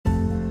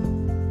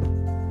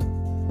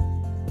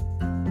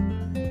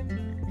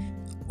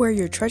Where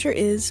your treasure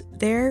is,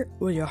 there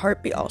will your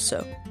heart be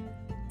also.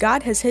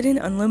 God has hidden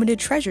unlimited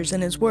treasures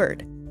in His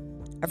Word.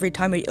 Every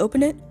time we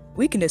open it,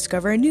 we can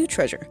discover a new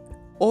treasure,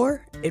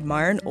 or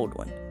admire an old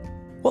one.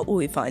 What will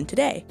we find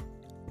today?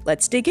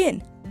 Let's dig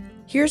in.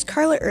 Here's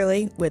Carla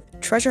Early with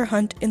Treasure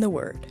Hunt in the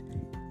Word.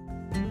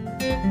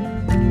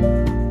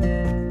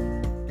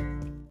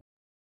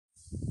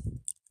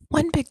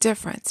 One big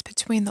difference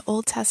between the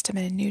Old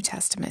Testament and New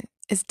Testament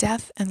is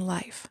death and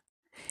life.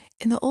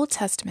 In the Old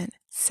Testament,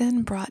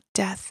 sin brought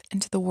death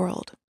into the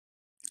world.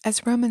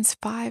 As Romans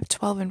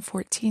 5:12 and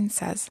 14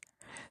 says,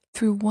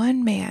 "Through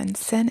one man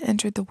sin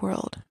entered the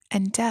world,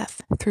 and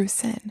death through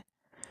sin.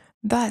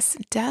 Thus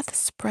death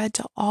spread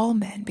to all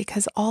men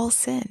because all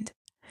sinned.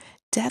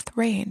 Death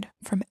reigned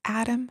from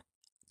Adam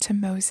to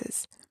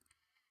Moses."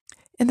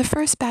 In the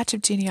first batch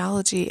of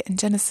genealogy in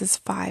Genesis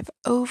 5,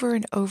 over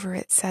and over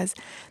it says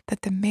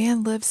that the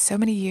man lived so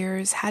many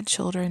years, had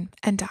children,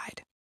 and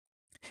died.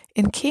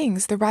 In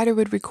Kings, the writer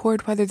would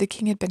record whether the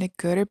king had been a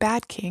good or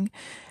bad king,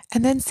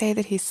 and then say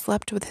that he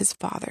slept with his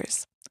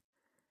fathers.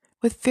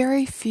 With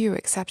very few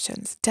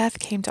exceptions, death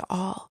came to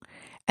all,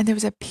 and there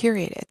was a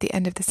period at the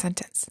end of the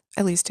sentence,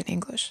 at least in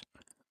English.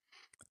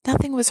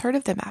 Nothing was heard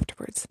of them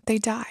afterwards. They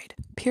died,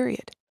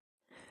 period.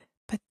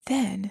 But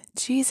then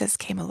Jesus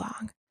came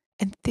along,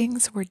 and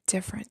things were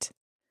different.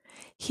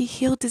 He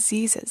healed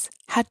diseases,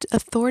 had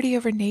authority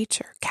over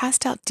nature,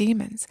 cast out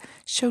demons,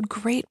 showed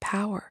great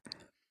power.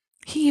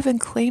 He even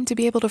claimed to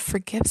be able to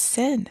forgive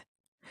sin.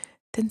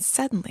 Then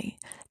suddenly,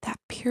 that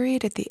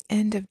period at the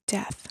end of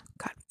death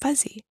got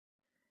fuzzy.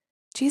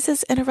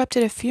 Jesus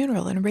interrupted a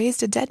funeral and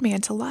raised a dead man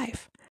to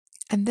life.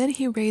 And then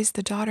he raised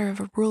the daughter of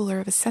a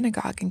ruler of a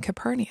synagogue in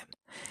Capernaum.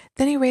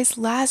 Then he raised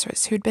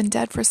Lazarus, who had been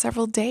dead for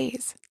several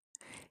days.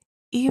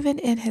 Even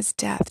in his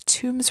death,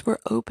 tombs were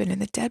opened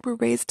and the dead were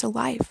raised to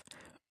life.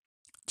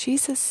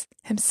 Jesus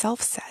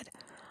himself said,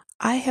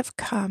 "I have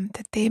come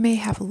that they may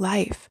have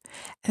life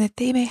and that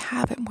they may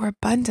have it more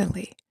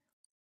abundantly."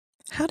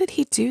 How did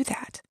he do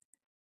that?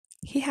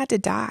 He had to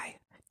die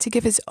to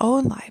give his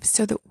own life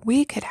so that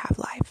we could have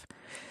life,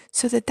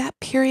 so that that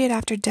period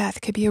after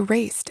death could be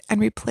erased and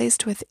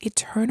replaced with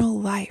eternal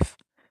life.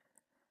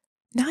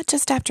 Not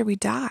just after we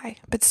die,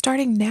 but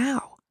starting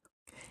now.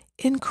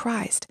 In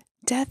Christ,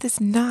 death is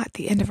not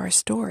the end of our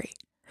story.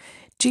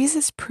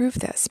 Jesus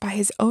proved this by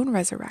his own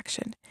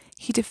resurrection.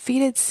 He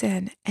defeated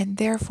sin and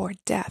therefore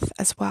death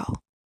as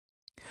well.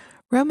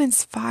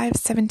 Romans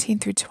 5:17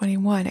 through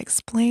 21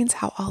 explains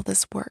how all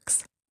this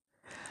works.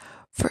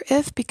 "For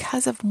if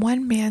because of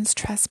one man's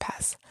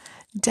trespass,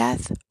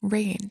 death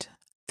reigned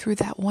through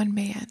that one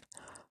man,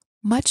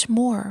 much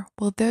more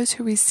will those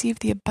who receive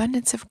the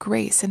abundance of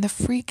grace and the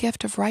free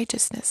gift of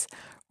righteousness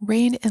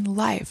reign in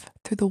life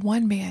through the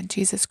one man,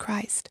 Jesus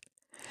Christ.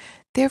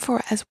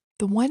 Therefore, as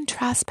the one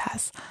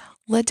trespass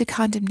led to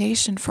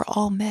condemnation for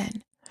all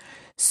men,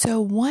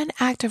 so one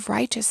act of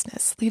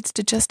righteousness leads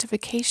to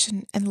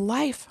justification and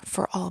life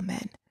for all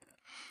men.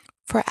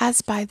 For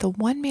as by the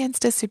one man's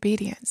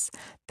disobedience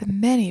the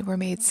many were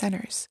made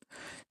sinners,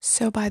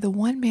 so by the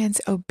one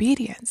man's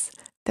obedience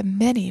the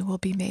many will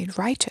be made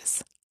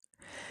righteous.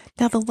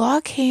 Now the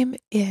law came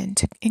in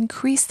to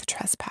increase the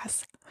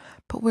trespass,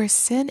 but where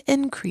sin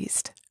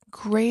increased,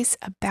 grace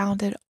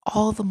abounded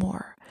all the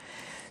more,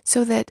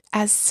 so that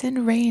as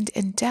sin reigned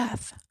in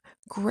death,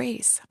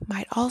 grace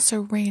might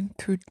also reign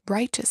through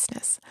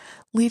righteousness,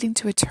 leading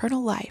to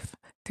eternal life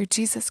through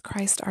Jesus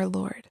Christ our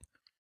Lord."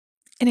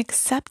 In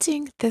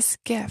accepting this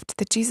gift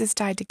that Jesus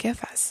died to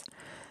give us,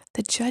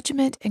 the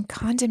judgment and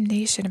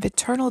condemnation of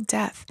eternal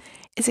death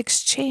is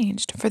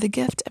exchanged for the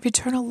gift of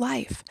eternal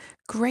life,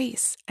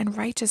 grace, and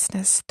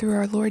righteousness through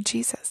our Lord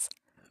Jesus.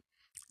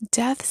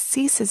 Death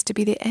ceases to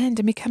be the end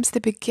and becomes the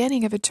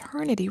beginning of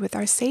eternity with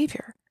our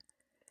Savior.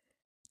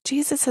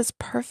 Jesus'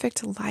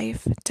 perfect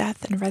life,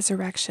 death, and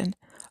resurrection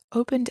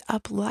opened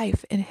up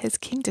life in his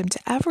kingdom to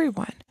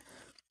everyone.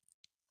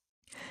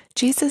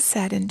 Jesus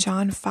said in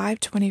John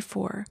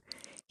 5:24,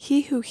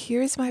 "He who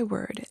hears my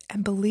word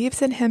and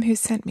believes in him who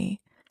sent me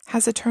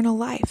has eternal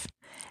life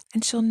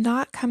and shall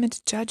not come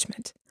into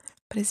judgment,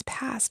 but is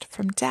passed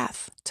from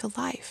death to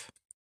life."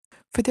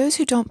 For those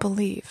who don't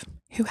believe,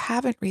 who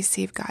haven't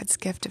received God's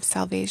gift of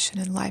salvation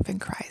and life in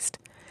Christ,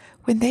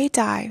 when they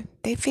die,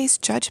 they face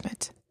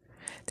judgment.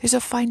 There's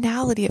a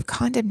finality of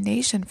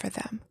condemnation for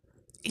them,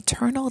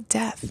 eternal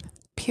death,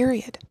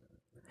 period.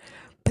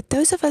 But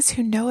those of us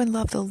who know and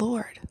love the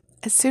Lord,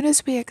 as soon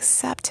as we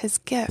accept his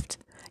gift,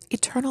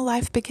 eternal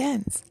life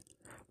begins,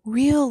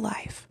 real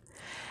life.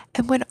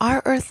 And when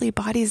our earthly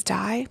bodies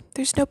die,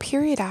 there's no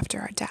period after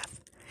our death.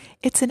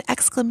 It's an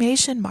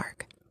exclamation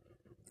mark.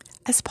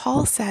 As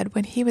Paul said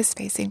when he was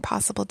facing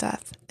possible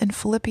death in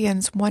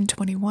Philippians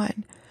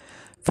 1:21,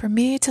 "For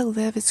me to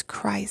live is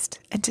Christ,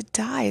 and to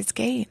die is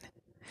gain."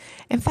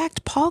 In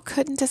fact, Paul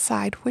couldn't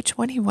decide which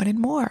one he wanted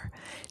more,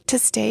 to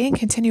stay and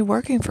continue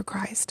working for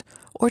Christ,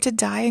 or to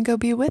die and go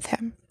be with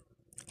him.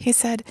 He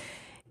said,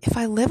 "If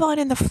I live on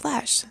in the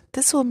flesh,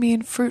 this will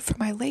mean fruit for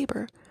my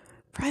labor,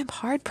 for I am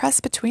hard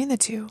pressed between the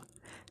two,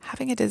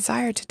 having a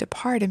desire to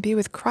depart and be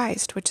with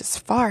Christ, which is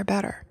far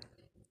better."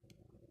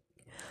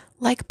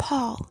 Like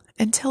Paul,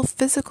 until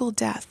physical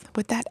death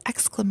with that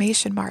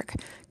exclamation mark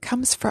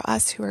comes for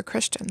us who are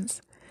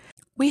Christians,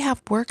 we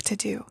have work to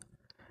do.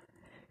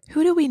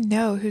 Who do we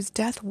know whose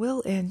death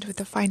will end with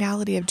the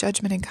finality of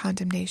judgment and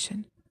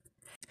condemnation?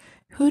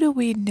 Who do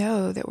we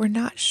know that we're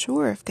not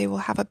sure if they will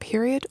have a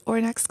period or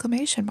an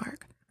exclamation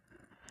mark?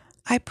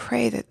 I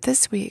pray that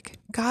this week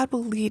God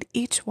will lead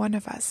each one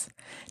of us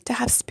to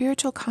have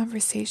spiritual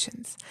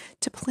conversations,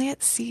 to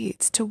plant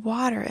seeds, to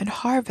water and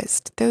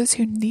harvest those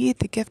who need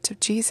the gift of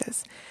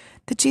Jesus,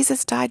 that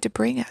Jesus died to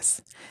bring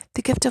us,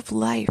 the gift of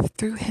life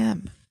through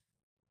him.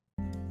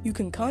 You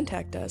can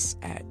contact us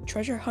at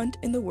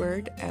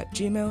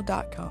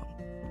treasurehuntintheword@gmail.com.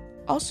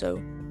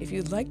 Also, if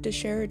you'd like to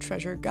share a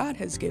treasure God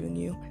has given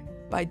you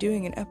by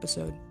doing an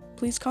episode,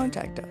 please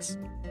contact us.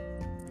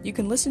 You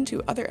can listen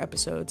to other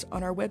episodes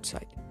on our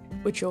website,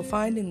 which you'll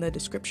find in the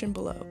description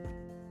below.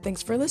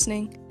 Thanks for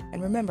listening,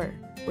 and remember,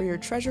 where your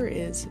treasure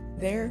is,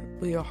 there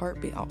will your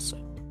heart be also.